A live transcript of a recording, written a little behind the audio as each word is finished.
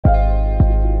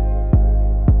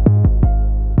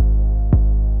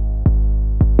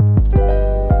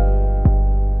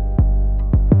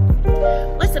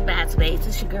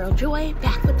girl Joy,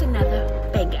 back with another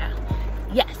banger.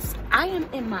 Yes, I am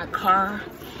in my car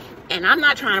and I'm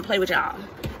not trying to play with y'all.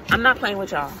 I'm not playing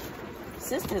with y'all.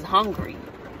 Sister's hungry.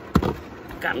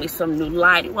 Got me some new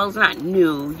lighting. Well, it's not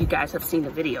new. You guys have seen the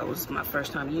videos. It's my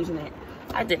first time using it.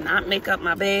 I did not make up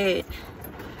my bed.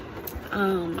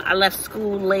 I left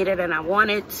school later than I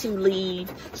wanted to leave.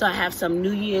 So I have some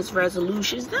New Year's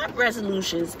resolutions. Not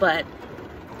resolutions, but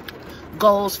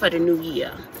goals for the new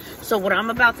year. So what I'm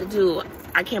about to do,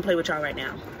 I can't play with y'all right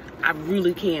now. I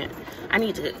really can't. I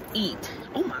need to eat.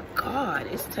 Oh my God,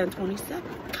 it's 10:27.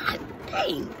 God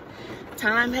dang.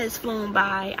 Time has flown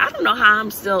by. I don't know how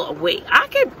I'm still awake. I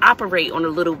can operate on a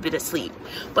little bit of sleep,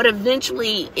 but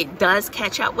eventually it does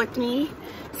catch up with me.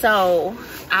 So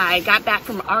I got back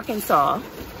from Arkansas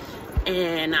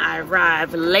and I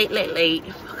arrived late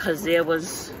because there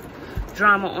was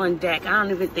drama on deck. I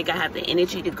don't even think I have the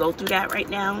energy to go through that right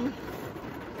now.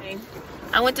 Okay.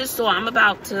 I went to the store. I'm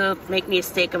about to make me a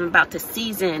steak. I'm about to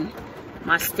season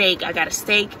my steak. I got a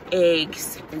steak,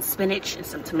 eggs, and spinach, and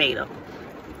some tomato.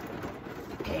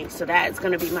 Okay, so that is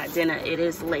going to be my dinner. It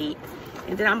is late.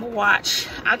 And then I'm going to watch.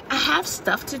 I have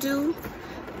stuff to do.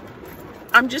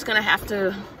 I'm just going to have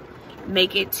to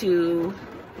make it to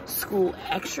school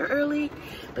extra early.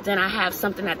 But then I have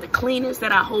something at the cleaners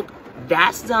that I hope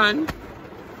that's done.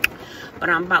 But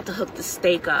I'm about to hook the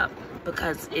steak up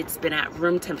because it's been at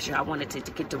room temperature. I wanted it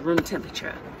to get to room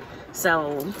temperature.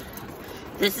 So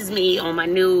this is me on my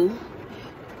new...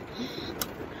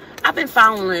 I've been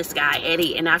following this guy,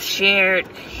 Eddie, and I've shared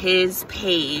his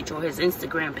page or his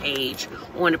Instagram page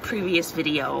on a previous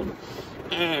video.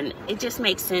 And it just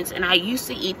makes sense. And I used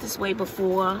to eat this way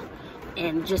before,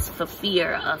 and just for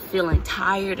fear of feeling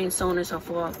tired and so on and so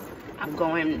forth, I'm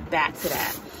going back to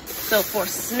that. So for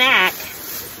snack,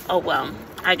 oh well,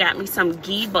 I got me some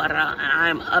ghee butter, and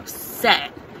I'm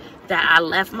upset that I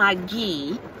left my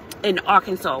ghee in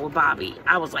Arkansas with Bobby.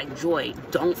 I was like, Joy,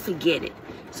 don't forget it.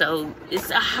 So it's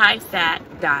a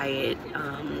high-fat diet.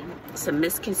 It's a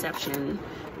misconception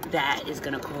that is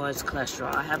going to cause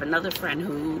cholesterol. I have another friend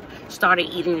who started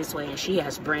eating this way, and she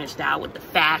has branched out with the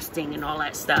fasting and all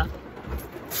that stuff.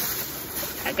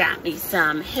 I got me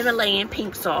some Himalayan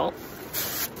pink salt.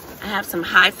 I have some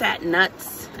high-fat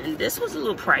nuts, and this was a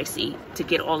little pricey to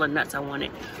get all the nuts I wanted.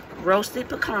 Roasted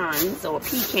pecans or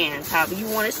pecans, however you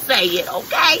want to say it,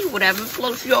 okay? Whatever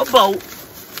floats your boat.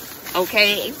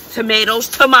 Okay, tomatoes,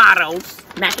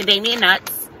 macadamia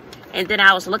nuts. And then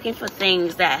I was looking for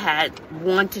things that had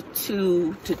 1 to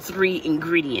 2 to 3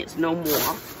 ingredients, no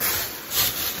more.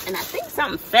 And I think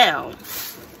something fell.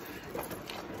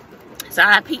 So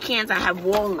I have pecans, I have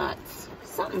walnuts.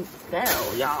 Something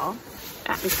fell, y'all.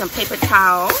 Got me some paper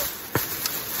towel.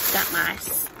 Got my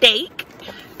steak.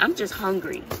 I'm just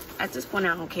hungry. At this point,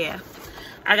 I don't care.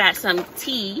 I got some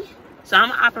tea. So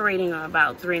I'm operating on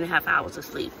about 3.5 hours of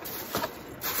sleep.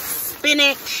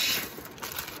 Spinach,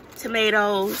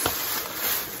 tomatoes.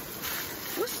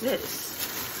 What's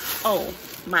this? Oh,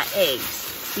 my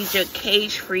eggs. These are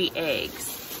cage-free eggs.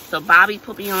 So Bobby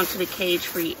put me onto the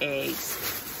cage-free eggs.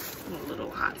 A little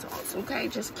hot sauce, okay?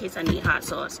 Just in case I need hot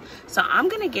sauce. So I'm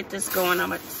gonna get this going. I'm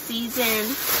gonna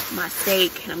season my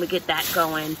steak, and I'm gonna get that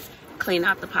going. Clean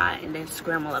out the pot, and then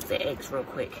scramble up the eggs real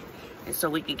quick. And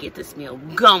so we could get this meal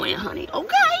going, honey,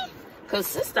 okay? Because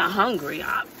sister hungry.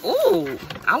 I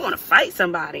want to fight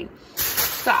somebody.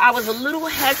 So I was a little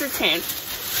hesitant.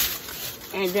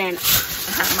 And then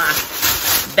I have my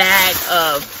bag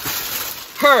of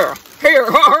hair.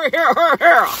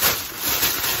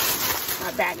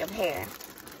 My bag of hair.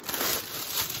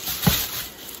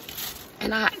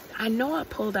 And I know I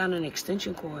pulled out an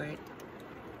extension cord.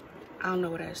 I don't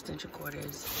know what that extension cord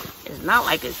is. It's not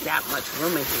like it's that much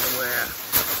room in here where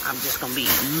I'm just going to be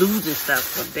losing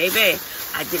stuff. But baby,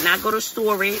 I did not go to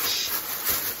storage.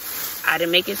 I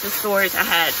didn't make it to storage. I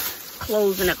had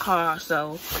clothes in the car.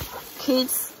 So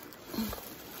kids,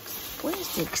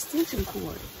 where's the extension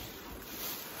cord?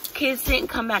 Kids didn't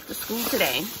come back to school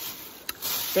today.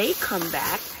 They come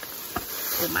back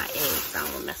with my eggs. I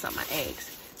don't want to mess up my eggs.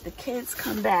 The kids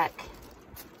come back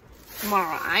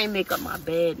tomorrow. I ain't make up my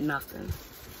bed, nothing.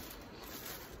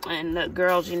 And the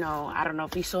girls, you know, I don't know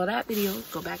if you saw that video.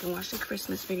 Go back and watch the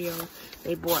Christmas video.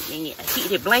 They bought me a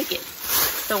heated blanket.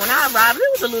 So when I arrived, it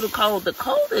was a little cold. The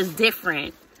cold is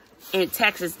different in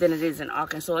Texas than it is in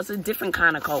Arkansas. It's a different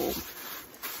kind of cold.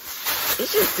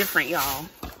 It's just different, y'all.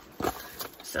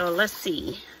 So let's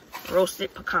see.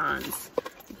 Roasted pecans.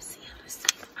 Let me see how this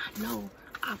tastes. I know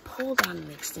I pulled out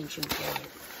an extension cord.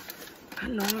 I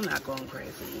know I'm not going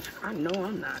crazy. I know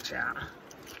I'm not, y'all.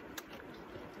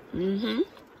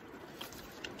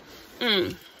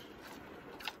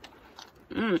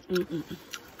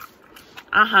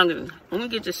 I'm hungry. Let me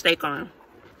get this steak on.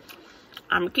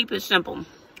 I'm gonna keep it simple.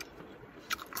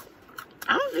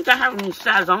 I don't think I have any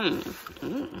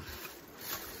Sazon.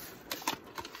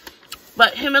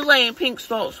 But Himalayan pink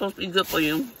salt is supposed to be good for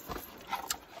you.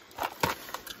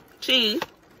 Cheese.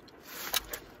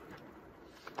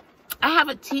 I have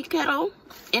a tea kettle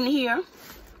in here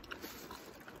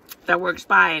that works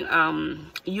by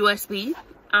USB.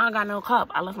 I don't got no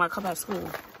cup. I left my cup at school.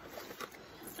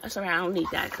 That's alright. I don't need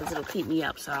that because it'll keep me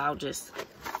up. So I'll just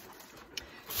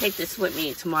take this with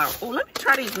me tomorrow. Oh, let me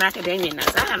try these macadamia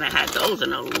nuts. I haven't had those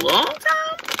in a long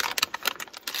time.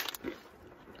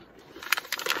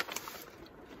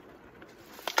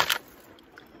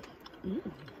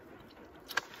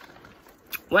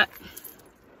 What?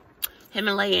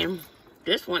 Himalayan.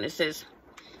 This one, it says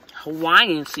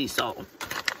Hawaiian sea salt.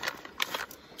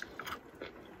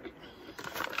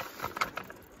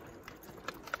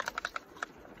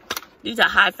 These are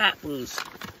high-fat foods.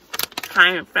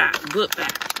 High in fat. Good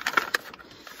fat.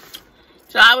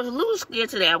 So I was a little scared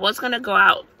today. I was going to go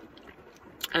out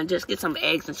and just get some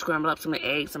eggs and scramble up some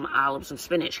eggs, some olives, some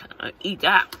spinach. Eat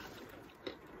that.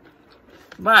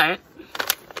 But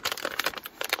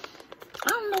I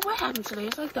don't know what happened today.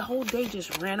 It's like the whole day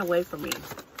just ran away from me.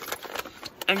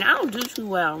 And I don't do too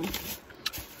well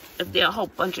if there are a whole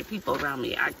bunch of people around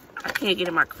me. I can't get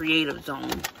in my creative zone.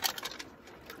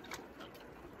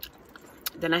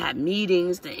 Then I had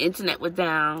meetings. The internet was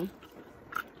down.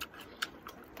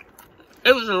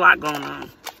 It was a lot going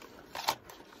on.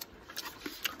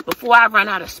 Before I run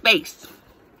out of space,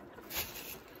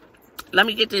 let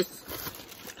me get this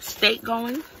steak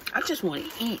going. I just want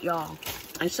to eat, y'all.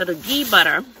 And so the ghee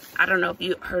butter, I don't know if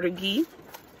you heard of ghee.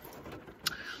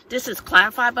 This is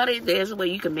clarified butter. There's a way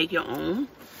you can make your own.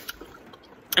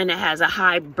 And it has a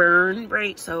high burn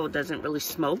rate, so it doesn't really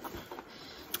smoke.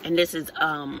 And this is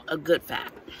a good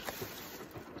fat.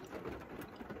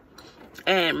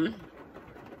 And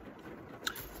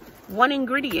one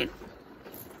ingredient.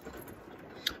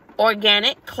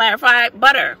 Organic clarified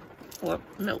butter or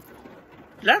milk.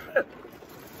 That's it.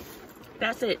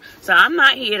 That's it. So I'm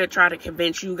not here to try to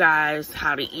convince you guys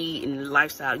how to eat and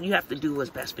lifestyle. You have to do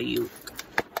what's best for you.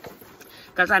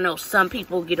 Because I know some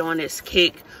people get on this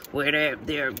kick where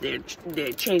they're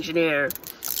changing their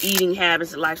eating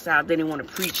habits and lifestyle. Then they want to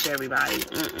preach to everybody.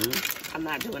 I'm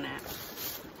not doing that.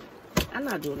 I'm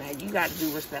not doing that. You got to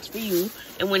do what's best for you.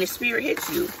 And when the spirit hits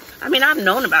you. I mean, I've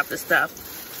known about this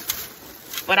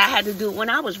stuff. But I had to do it when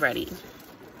I was ready.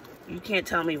 You can't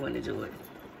tell me when to do it.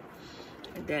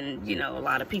 And then, you know, a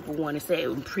lot of people want to say,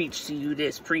 preach to you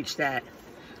this, preach that.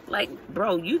 Like,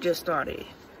 bro, you just started.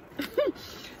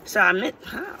 So I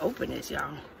open this,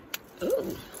 y'all.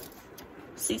 Ooh.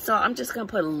 Sea salt. I'm just going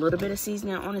to put a little bit of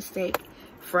seasoning on the steak.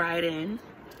 Fry it in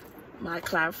my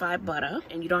clarified butter.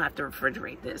 And you don't have to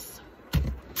refrigerate this.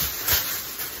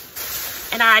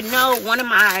 And I know one of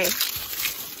my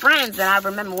friends that I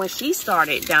remember when she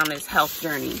started down this health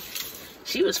journey.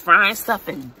 She was frying stuff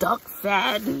in duck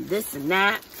fat and this and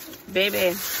that.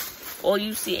 Baby, all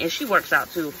you see, and she works out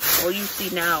too. All you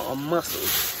see now are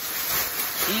muscles.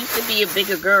 She used to be a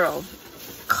bigger girl,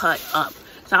 cut up.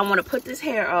 So I want to put this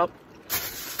hair up.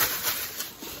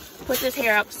 Put this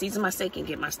hair up, season my steak, and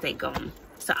get my steak going.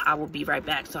 So I will be right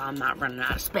back so I'm not running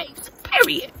out of space.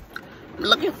 Period. I'm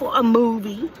looking for a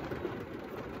movie.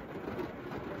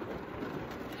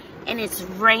 And it's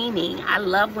raining. I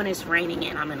love when it's raining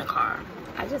and I'm in a car.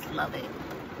 I just love it.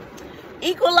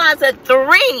 Equalizer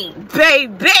 3,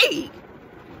 baby.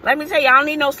 Let me tell you, I don't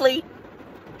need no sleep.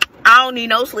 I don't need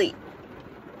no sleep.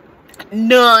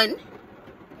 None.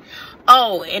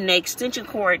 Oh, and the extension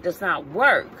cord does not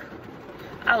work.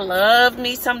 I love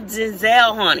me some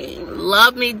Denzel, honey.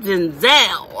 Love me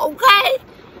Denzel, okay?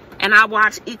 And I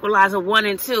watch Equalizer 1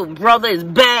 and 2. Brother is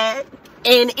bad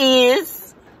and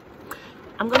is.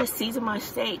 I'm going to season my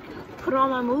steak. Put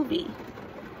on my movie.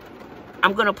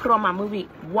 I'm going to put on my movie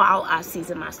while I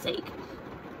season my steak.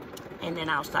 And then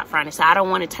I'll stop frying it. So I don't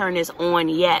want to turn this on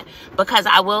yet. Because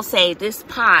I will say this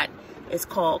pot is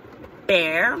called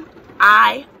Bear.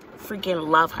 I freaking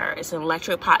love her. It's an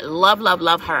electric pot. Love, love,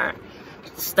 love her.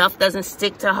 Stuff doesn't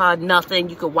stick to her. Nothing.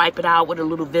 You can wipe it out with a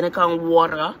little vinegar and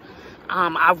water.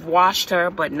 I've washed her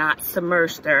but not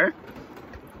submerged her.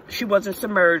 She wasn't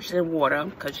submerged in water.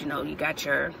 Because, you know, you got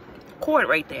your cord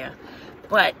right there.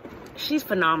 But she's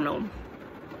phenomenal.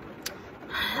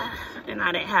 And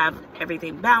I didn't have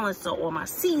everything balanced, so all my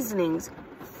seasonings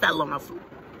fell on the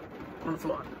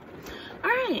floor. All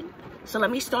right, so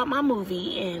let me start my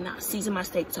movie and season my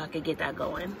steak so I can get that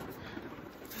going.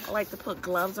 I like to put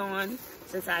gloves on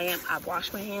since I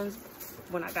washed my hands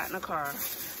when I got in the car.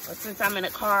 But since I'm in a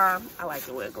car, I like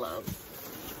to wear gloves.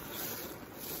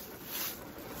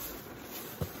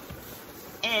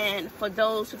 And for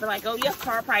those who be like, oh, your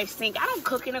car probably stink. I don't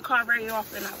cook in a car very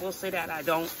often. I will say that I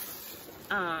don't.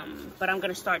 But I'm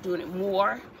going to start doing it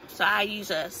more. So I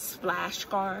use a splash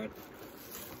guard.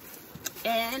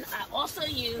 And I also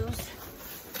use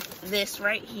this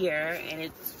right here. And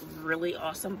it's really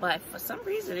awesome. But for some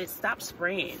reason, it stopped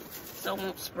spraying. So it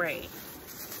won't spray.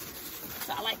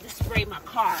 So I like to spray my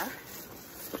car.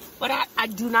 But I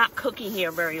do not cook in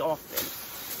here very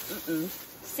often.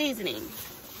 Seasoning.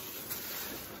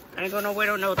 I ain't going nowhere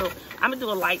to know though. I'm going to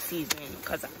do a light seasoning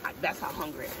because that's how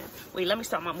hungry I am. Wait, let me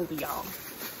start my movie, y'all.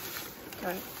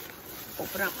 Okay.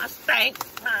 Open up my steak.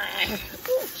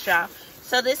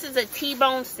 So this is a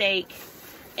T-bone steak.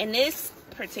 And this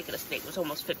particular steak was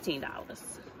almost $15.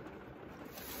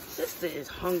 Sister is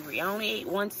hungry. I only ate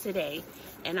once today.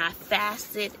 And I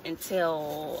fasted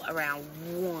until around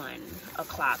 1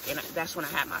 o'clock. And that's when I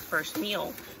had my first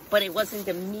meal. But it wasn't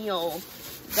the meal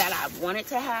that I wanted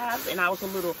to have, and I was a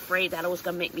little afraid that it was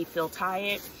gonna make me feel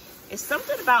tired. It's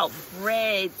something about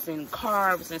breads and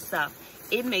carbs and stuff.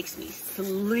 It makes me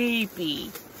sleepy.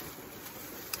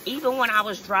 Even when I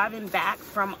was driving back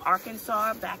from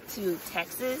Arkansas back to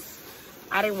Texas,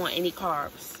 I didn't want any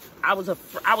carbs. I was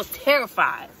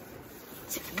terrified.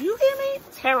 You hear me?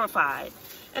 Terrified.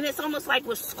 And it's almost like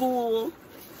with school,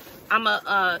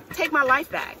 I'ma take my life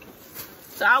back.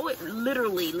 So I would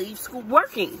literally leave school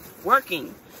working.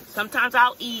 Sometimes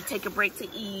I'll eat, take a break to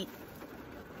eat.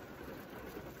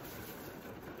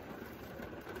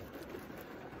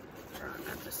 Trying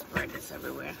not to spread this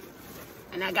everywhere.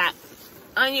 And I got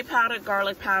onion powder,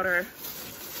 garlic powder.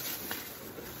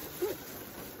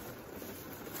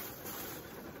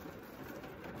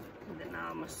 And then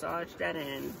I'll massage that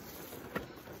in.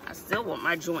 I still want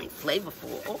my joint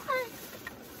flavorful. Okay.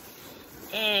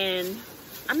 And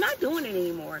I'm not doing it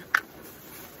anymore.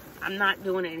 I'm not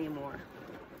doing it anymore.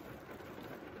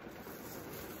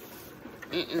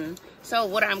 So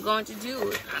what I'm going to do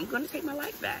is I'm going to take my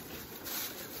life back.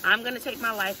 I'm going to take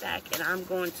my life back, and I'm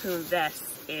going to invest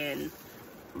in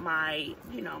my,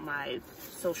 my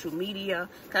social media.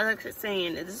 Because like I was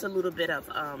saying, this is a little bit of,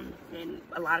 and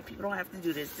a lot of people don't have to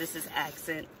do this. This is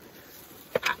accent.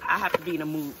 I have to be in a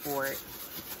mood for it.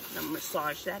 I'm going to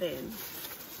massage that in.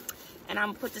 And I'm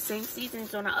going to put the same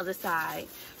seasonings on the other side.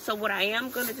 So what I am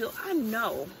going to do, I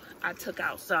know I took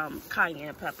out some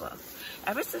cayenne pepper.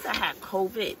 Ever since I had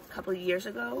COVID a couple of years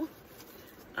ago,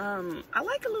 I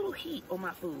like a little heat on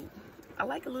my food. I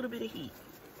like a little bit of heat.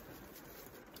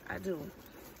 I do.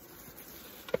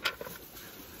 A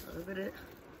little bit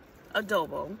of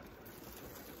adobo.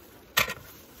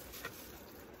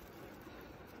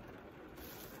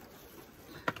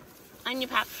 Onion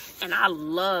powder. And I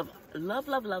love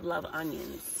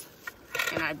onions.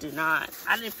 And I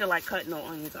didn't feel like cutting no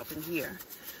onions up in here.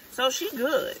 So she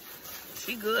good.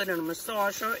 She good. And I'm going to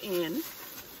massage her in.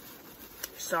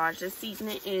 Massage the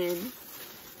seasoning in.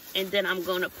 And then I'm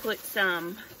going to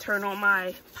turn on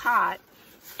my pot.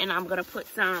 And I'm going to put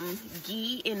some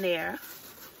ghee in there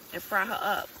and fry her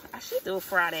up. I should do a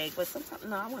fried egg, but sometimes,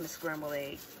 no, I want a scrambled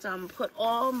egg. So I'm going to put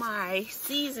all my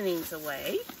seasonings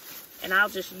away. And I'll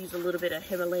just use a little bit of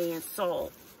Himalayan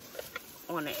salt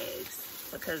on the eggs.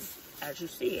 Because, as you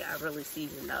see, I really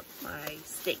seasoned up my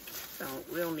steak. So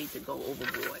we don't need to go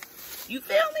overboard. You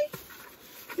feel me?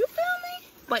 You feel me?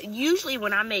 But usually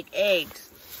when I make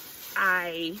eggs,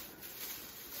 I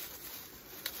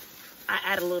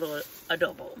add a little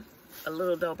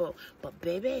adobo. But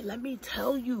baby, let me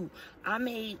tell you, I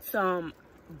made some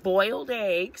boiled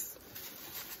eggs.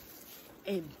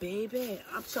 And baby,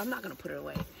 I'm not going to put it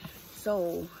away.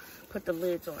 So, put the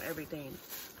lids on everything.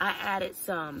 I added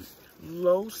some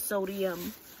low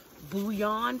sodium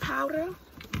bouillon powder.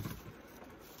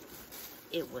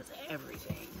 It was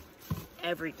everything.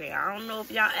 Everything. I don't know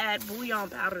if y'all add bouillon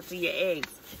powder to your eggs,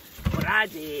 but I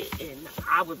did, and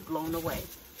I was blown away.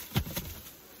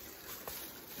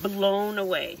 Blown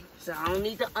away. So I don't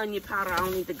need the onion powder. I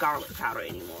don't need the garlic powder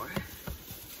anymore.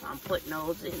 So I'm putting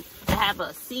those in. I have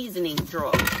a seasoning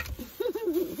drawer.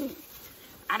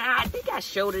 And I think I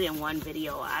showed it in one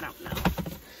video. I don't know.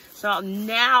 So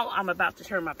now I'm about to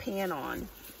turn my pan on.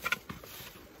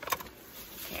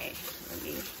 Okay, let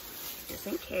me, just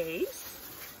in case,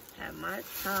 have my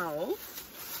towel.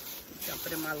 Dump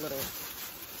it in my little.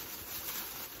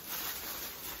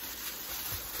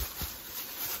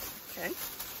 Okay,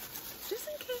 just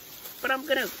in case. But I'm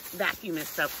gonna vacuum this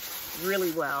stuff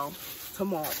really well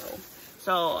tomorrow.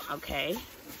 So, okay,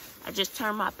 I just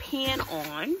turned my pan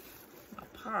on.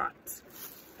 Pot.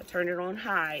 I turn it on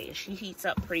high and she heats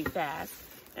up pretty fast.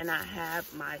 And I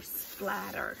have my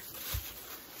splatter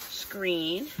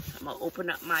screen. I'm gonna open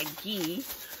up my ghee.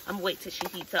 I'm gonna wait till she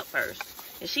heats up first.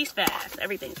 And she's fast.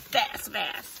 Everything's fast.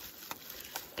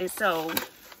 And so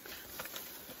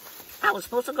I was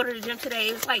supposed to go to the gym today.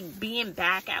 It's like being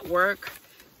back at work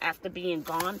after being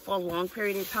gone for a long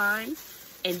period of time.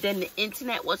 And then the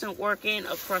internet wasn't working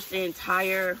across the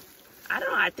entire, I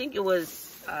don't know, I think it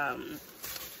was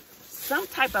some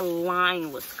type of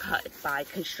line was cut by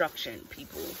construction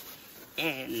people.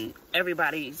 And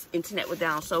everybody's internet was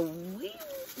down. So we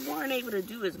weren't able to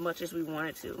do as much as we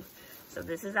wanted to. So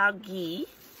this is our ghee.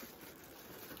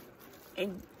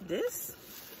 And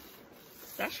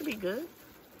that should be good.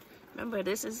 Remember,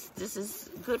 this is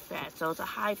good fat, so it's a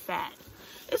high fat.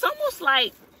 It's almost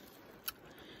like,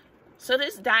 so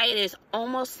this diet is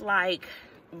almost like,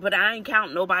 but I ain't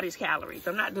counting nobody's calories.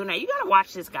 I'm not doing that. You gotta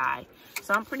watch this guy.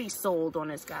 So I'm pretty sold on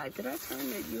this guy. Did I turn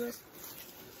the US?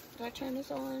 Did I turn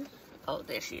this on? Oh,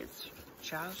 there she is.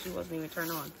 Child, she wasn't even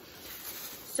turned on.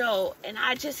 So, and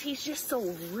he's just so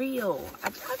real. I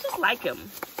just like him.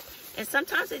 And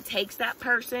sometimes it takes that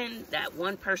person, that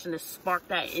one person to spark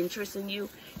that interest in you,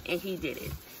 and he did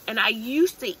it. And I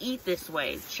used to eat this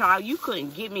way. Child, you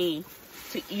couldn't get me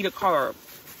to eat a carb.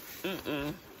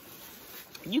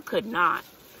 You could not.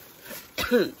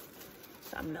 So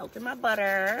I'm melting my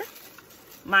butter,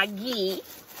 my ghee.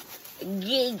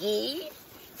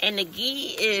 And the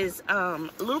ghee is a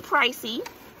little pricey,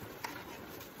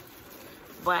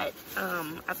 but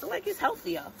I feel like it's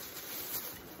healthier.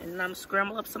 And I'm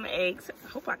scrambling up some eggs. I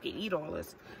hope I can eat all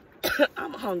this.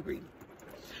 I'm hungry.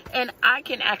 And I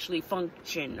can actually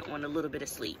function on a little bit of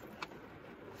sleep.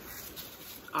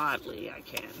 Oddly, I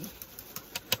can.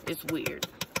 It's weird.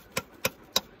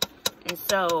 And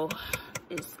so,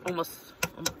 it's almost,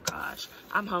 oh my gosh.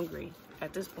 I'm hungry.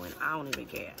 At this point, I don't even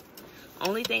care.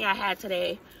 Only thing I had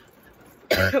today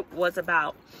was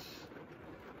about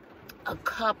a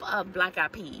cup of black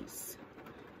eyed peas.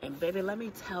 And baby, let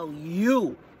me tell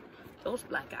you, those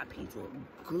black eyed peas look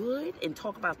good. And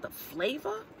talk about the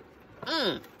flavor.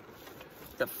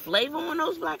 The flavor on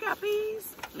those black eyed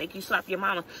peas make you slap your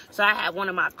mama. So I had one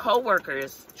of my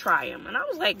co-workers try them. And I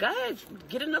was like, go ahead,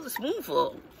 get another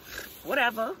spoonful.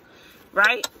 Whatever.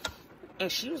 Right?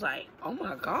 And she was like, oh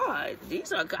my God,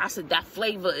 these are good. I said, that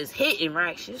flavor is hitting,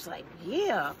 right? She was like,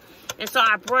 yeah. And so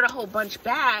I brought a whole bunch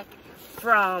back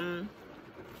from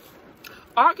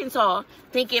Arkansas,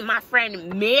 thinking my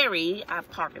friend Mary, I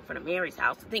parked in front of Mary's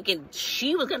house, thinking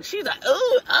she was like,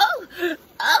 oh no,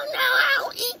 I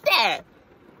don't eat that.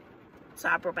 So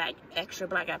I brought back extra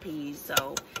black eyed peas.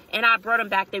 So, and I brought them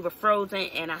back, they were frozen,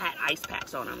 and I had ice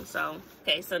packs on them. So,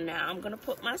 okay, so now I'm gonna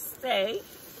put my steak.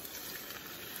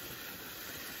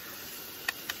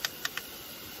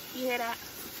 You hear that?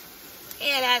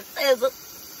 Hear that sizzle?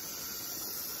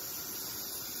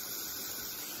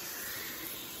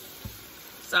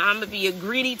 So I'm gonna be a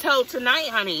greedy toad tonight,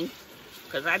 honey,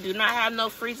 because I do not have no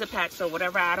freezer packs or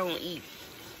whatever I don't eat.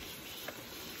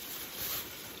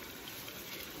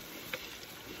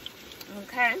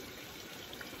 Okay.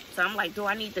 So I'm like, do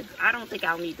I need the, I don't think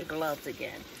I'll need the gloves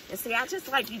again. And see, I just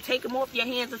like, you take them off, your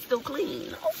hands are still clean.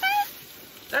 Okay.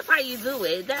 That's how you do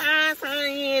it. That's how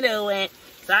you do it.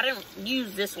 So I didn't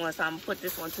use this one, so I'm gonna put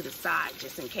this one to the side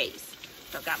just in case.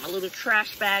 So I've got my little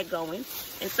trash bag going.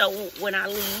 And so when I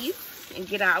leave and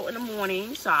get out in the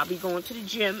morning, so I'll be going to the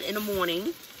gym in the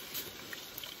morning.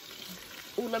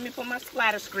 Ooh, let me put my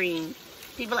splatter screen.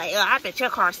 People are like, oh, I bet your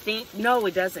car stink. No,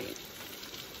 it doesn't.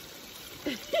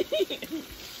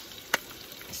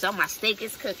 So my steak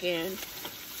is cooking.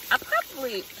 I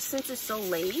probably, since it's so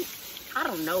late, I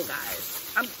don't know,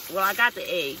 guys. Well, I got the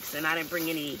eggs, and I didn't bring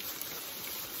any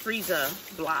freezer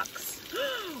blocks.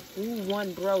 Ooh,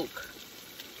 one broke.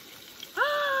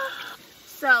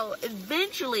 So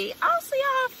eventually, I'll see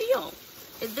how I feel.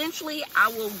 Eventually, I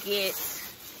will get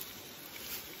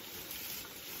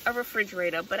a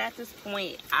refrigerator, but at this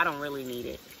point, I don't really need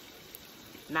it.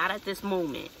 Not at this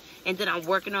moment. And then I'm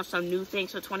working on some new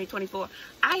things for 2024.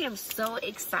 I am so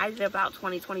excited about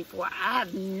 2024. I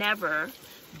have never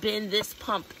been this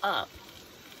pumped up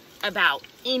about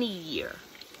any year,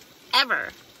 ever.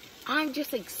 I'm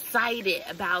just excited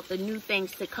about the new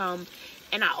things to come.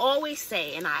 And I always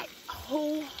say, and I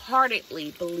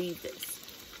wholeheartedly believe this.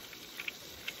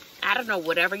 I don't know,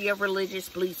 whatever your religious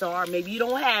beliefs are, maybe you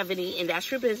don't have any, and that's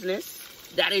your business.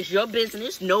 That is your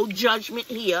business. No judgment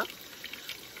here.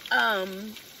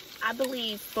 I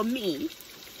believe, for me,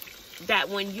 that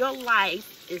when your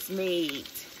life is made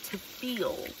to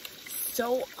feel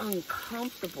so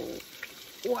uncomfortable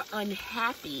or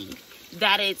unhappy,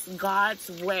 that it's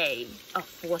God's way of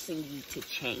forcing you to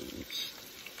change.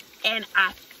 And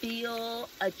I feel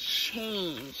a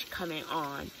change coming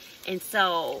on. And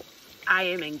so I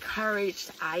am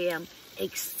encouraged. I am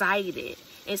excited.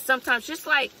 And sometimes, just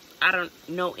like, I don't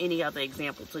know any other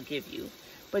example to give you,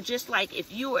 but just like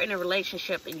if you were in a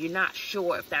relationship and you're not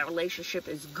sure if that relationship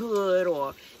is good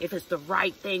or if it's the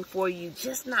right thing for you,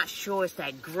 just not sure, it's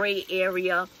that gray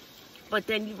area. But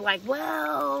then you're like,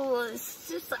 well, it's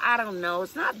just, I don't know,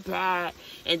 it's not bad.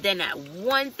 And then that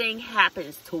one thing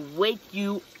happens to wake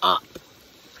you up.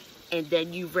 And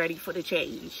then you're ready for the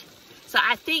change. So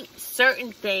I think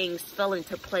certain things fell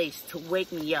into place to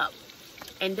wake me up.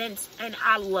 And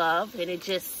I love, and it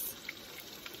just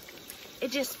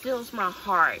fills my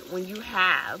heart when you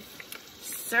have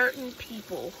certain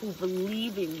people who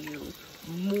believe in you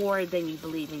more than you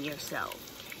believe in yourself.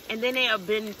 And then there have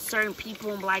been certain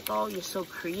people like, oh, you're so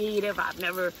creative. I've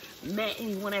never met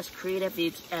anyone as creative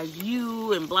as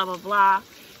you, and blah, blah, blah.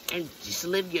 And just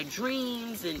live your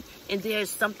dreams. And there's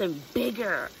something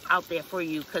bigger out there for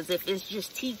you. Because if it's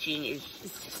just teaching,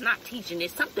 it's just not teaching.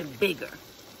 It's something bigger.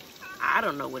 I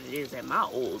don't know what it is at my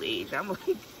old age. I'm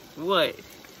like, what?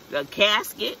 A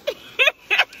casket?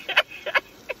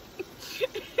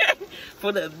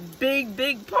 For the big,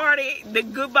 big party, the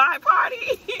goodbye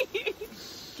party.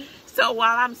 So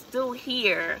while I'm still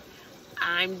here,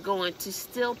 I'm going to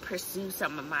still pursue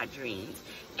some of my dreams.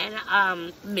 And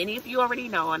many of you already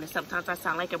know, and sometimes I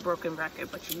sound like a broken record,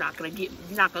 but you're not gonna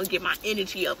get my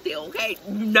energy up there, okay?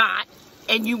 Not,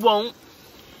 and you won't.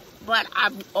 But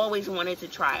I've always wanted to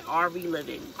try RV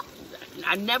living.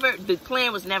 The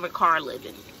plan was never car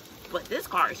living, but this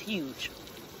car is huge.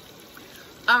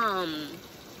 That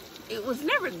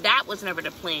was never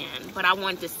the plan, but I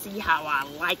wanted to see how I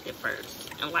liked it first.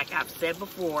 And like I've said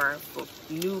before, for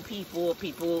new people,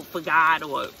 people forgot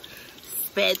or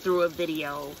sped through a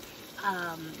video,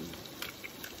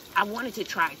 I wanted to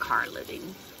try car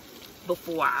living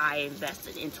before I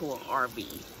invested into an RV.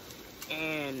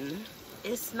 And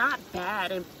it's not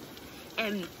bad.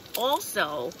 And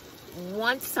also,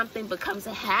 once something becomes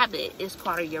a habit, it's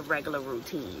part of your regular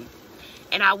routine.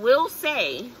 And I will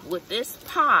say, with this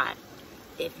pot,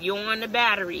 if you're on the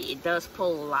battery, it does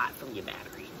pull a lot from your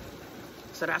battery.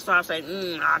 So that's why I said,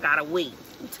 I gotta wait.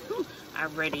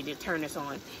 I'm ready to turn this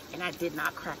on. And I did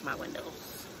not crack my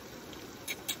windows.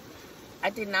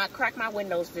 I did not crack my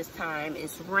windows this time.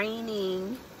 It's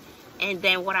raining. And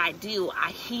then what I do, I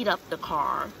heat up the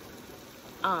car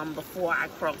before I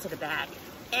crawl to the back.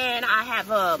 And I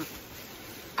have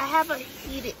a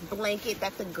heated blanket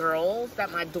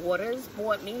that my daughters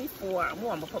bought me for, I'm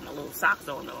gonna put my little socks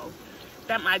on though.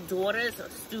 That my daughters, a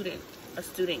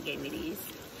student gave me these.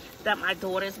 That my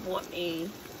daughters bought me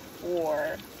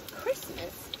for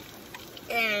Christmas.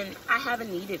 And I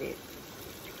haven't needed it.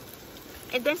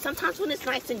 And then sometimes when it's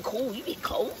nice and cool, you get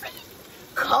cozy.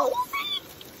 Cozy.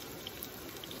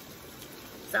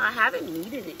 So I haven't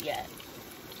needed it yet.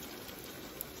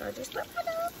 So I just put my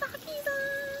little sockies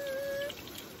on.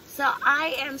 So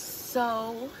I am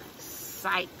so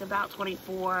psyched about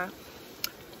 24.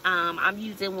 I'm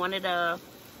using one of the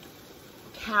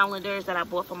calendars that I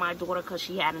bought for my daughter because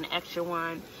she had an extra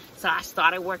one. So I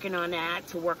started working on that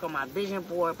to work on my vision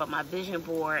board. But my vision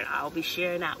board, I'll be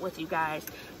sharing that with you guys.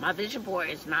 My vision board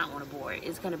is not on a board.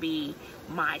 It's going to be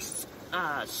my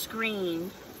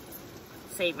screen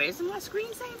saver. Is it my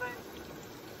screensaver?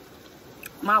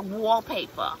 My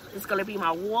wallpaper. It's going to be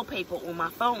my wallpaper on my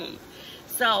phone.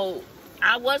 So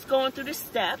I was going through the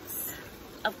steps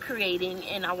of creating,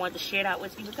 and I wanted to share that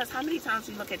with you because how many times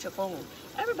you look at your phone?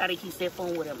 Everybody keeps their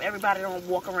phone with them. Everybody don't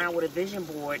walk around with a vision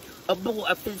board, a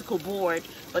physical board,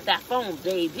 but that phone,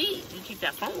 baby, you keep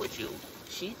that phone with you.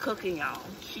 She cooking, y'all.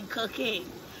 She cooking.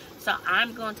 So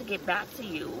I'm going to get back to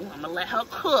you. I'm gonna let her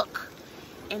cook,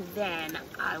 and then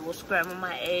I will scramble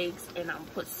my eggs, and I'll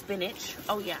put spinach.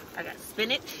 Oh yeah, I got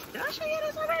spinach. Did I show you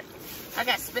this already? I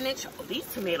got spinach. Oh, these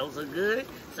tomatoes are good.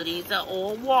 So these are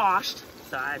all washed.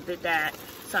 So I did that.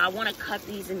 So I want to cut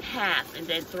these in half and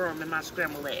then throw them in my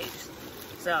scrambled eggs.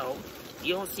 So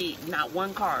you don't see not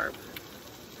one carb.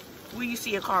 Where you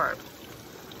see a carb?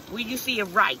 Where you see a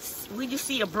rice? Where you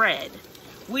see a bread?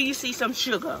 Where you see some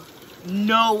sugar?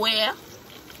 Nowhere.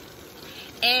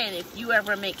 And if you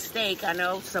ever make steak, I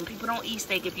know some people don't eat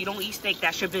steak. If you don't eat steak,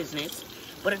 that's your business.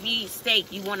 But if you eat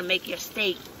steak, you want to make your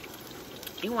steak,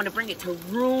 you want to bring it to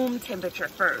room temperature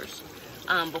first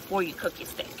before you cook your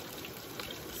steak.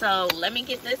 So let me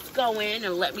get this going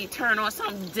and let me turn on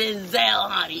some Denzel,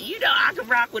 honey. You know I can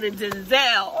rock with a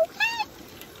Denzel,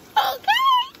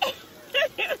 okay? Okay.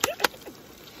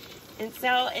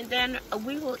 and then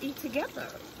we will eat together.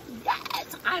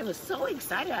 Yes, I was so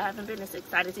excited. I haven't been this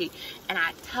excited to eat. And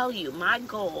I tell you, my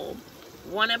goal,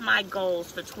 one of my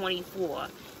goals for 24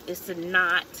 is to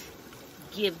not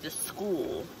give the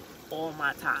school all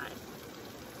my time.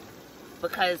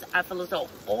 because I feel as though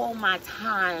all my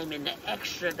time and the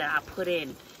extra that I put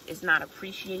in is not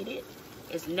appreciated.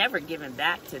 It's never given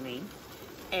back to me,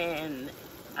 and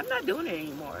I'm not doing it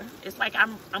anymore. It's like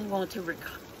I'm going to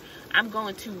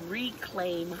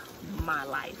reclaim my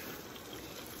life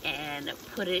and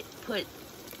put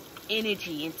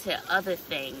energy into other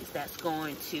things that's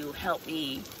going to help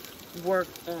me work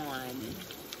on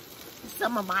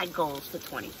some of my goals for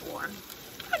 24.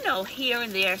 I know here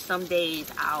and there some days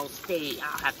I'll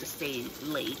have to stay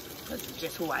late because it's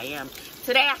just who I am.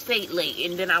 Today I stayed late,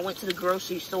 and then I went to the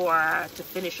grocery store to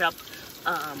finish up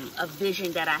a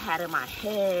vision that I had in my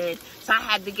head. So I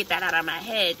had to get that out of my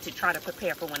head to try to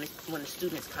prepare for when the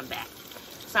students come back.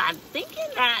 So I'm thinking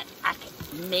that I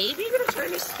can maybe gonna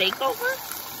turn this steak over.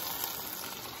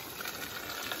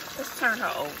 Let's turn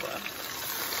her over.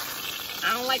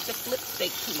 I don't like to flip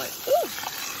steak too much. Ooh,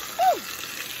 ooh.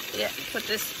 Yeah, put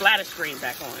this splatter screen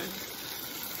back on.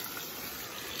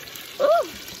 Ooh.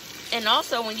 And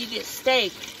also when you get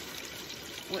steak,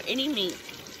 or any meat,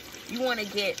 you want to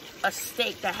get a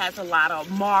steak that has a lot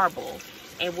of marble.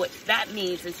 And what that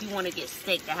means is you want to get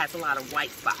steak that has a lot of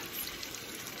white spots.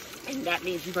 And that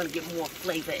means you're going to get more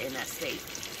flavor in that steak.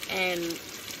 And,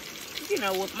 you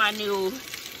know, with my new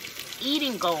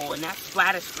eating goal and that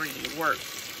splatter screen, it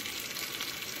works.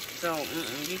 So,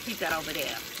 you keep that over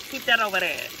there. Keep that over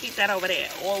there. Keep that over there.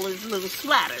 All those little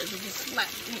splatters. Just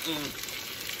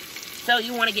So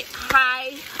you want to get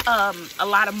a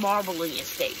lot of marble in your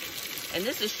steak. And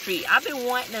this is treat. I've been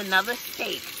wanting another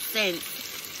steak since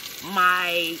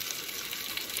my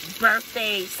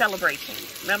birthday celebration.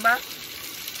 Remember?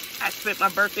 I spent my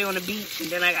birthday on the beach,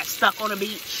 and then I got stuck on the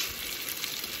beach.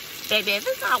 Baby, if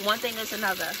it's not one thing, it's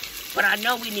another. But I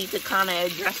know we need to kind of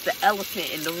address the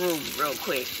elephant in the room real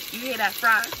quick. You hear that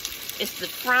fry? It's the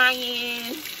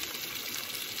frying.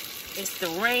 It's the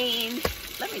rain.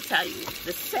 Let me tell you,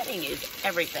 the setting is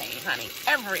everything, honey.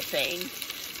 Everything.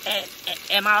 And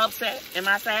am I upset? Am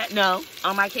I sad? No.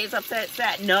 Are my kids upset?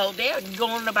 Sad? No. They're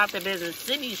going about their business.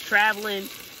 Sydney's traveling.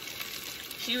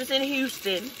 She was in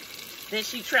Houston. Then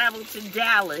she traveled to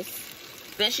Dallas.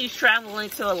 Then she's traveling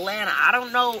to Atlanta. I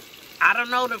don't know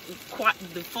the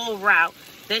full route.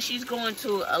 Then she's going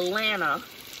to Atlanta.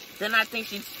 Then I think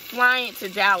she's flying to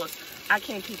Dallas. I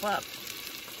can't keep up.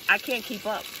 I can't keep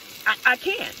up. I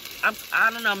can't. I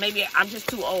don't know. Maybe I'm just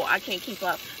too old. I can't keep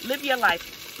up. Live your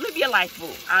life. Live your life, boo.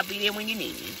 I'll be there when you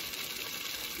need me.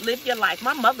 Live your life.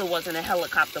 My mother wasn't a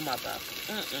helicopter mother.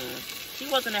 She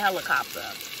wasn't a helicopter.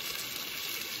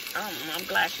 I'm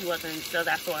glad she wasn't. So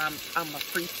that's why I'm a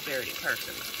free-spirited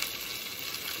person.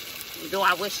 Though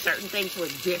I wish certain things were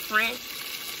different.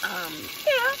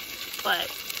 Yeah.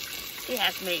 But it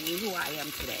has made me who I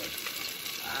am today.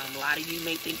 A lot of you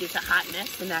may think it's a hot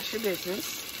mess, and that's your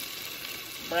business.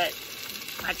 But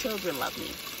my children love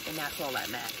me, and that's all that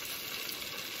matters.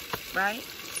 Right?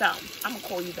 So, I'm going to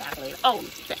call you back later. Oh,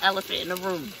 the elephant in the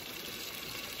room.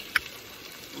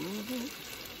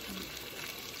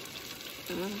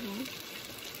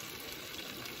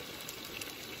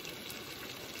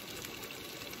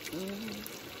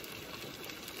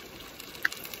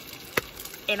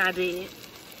 And I did.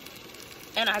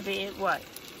 And I did what?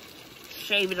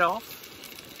 Shave it off.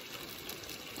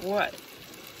 What?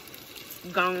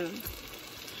 Gone.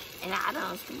 And I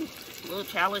don't see. A little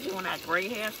challenging when that gray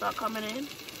hair start coming in.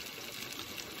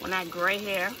 When that gray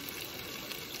hair.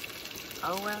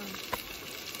 Oh well.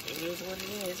 It is what it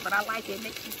is. But I like it. It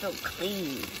makes you feel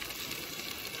clean.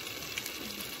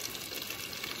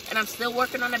 And I'm still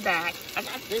working on the back. I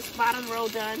got this bottom row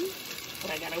done.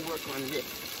 But I gotta work on this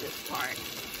part.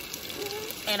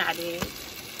 And I did.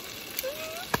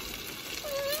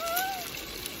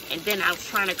 And then I was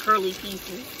trying to curly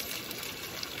pieces.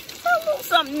 A little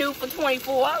something new for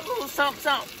 24. A little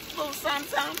something.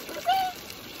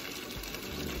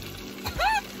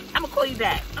 I'm gonna call you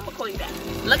back.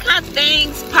 Look how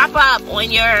things pop up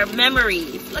on your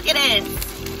memories. Look at this.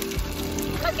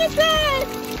 Look at this.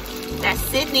 That's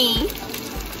Sydney.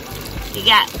 You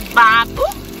got Bobby.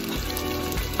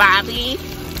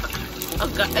 Oh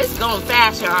God, it's going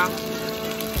fast, y'all.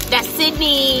 That's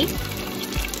Sydney.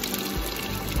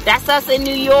 That's us in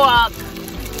New York.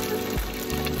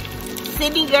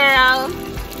 Sydney girl.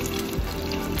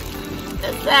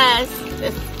 That's us.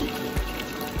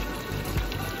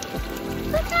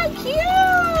 Look how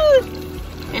cute.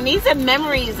 And these are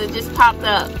memories that just popped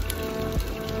up.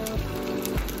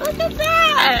 Look at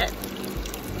that.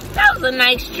 That was a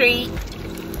nice treat.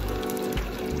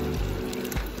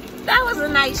 That was a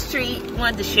nice treat.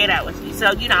 Wanted to share that with you.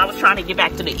 So, you know, I was trying to get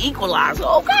back to the equalizer.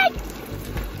 Okay.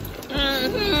 Ooh,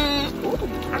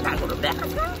 I gotta go to the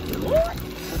bathroom.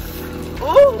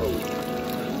 Ooh.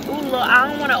 Ooh, Lord, I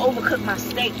don't want to overcook my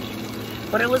steak.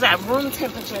 But it was at room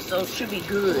temperature, so it should be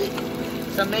good.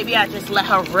 So maybe I just let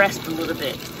her rest a little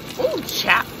bit. Ooh,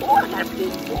 chop. Ooh, I got a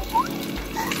piece.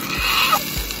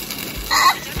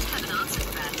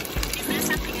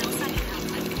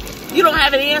 You don't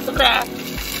have an answer for that?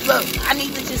 Look, I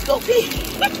need to just go pee.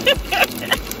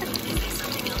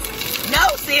 No,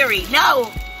 Siri,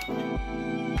 no.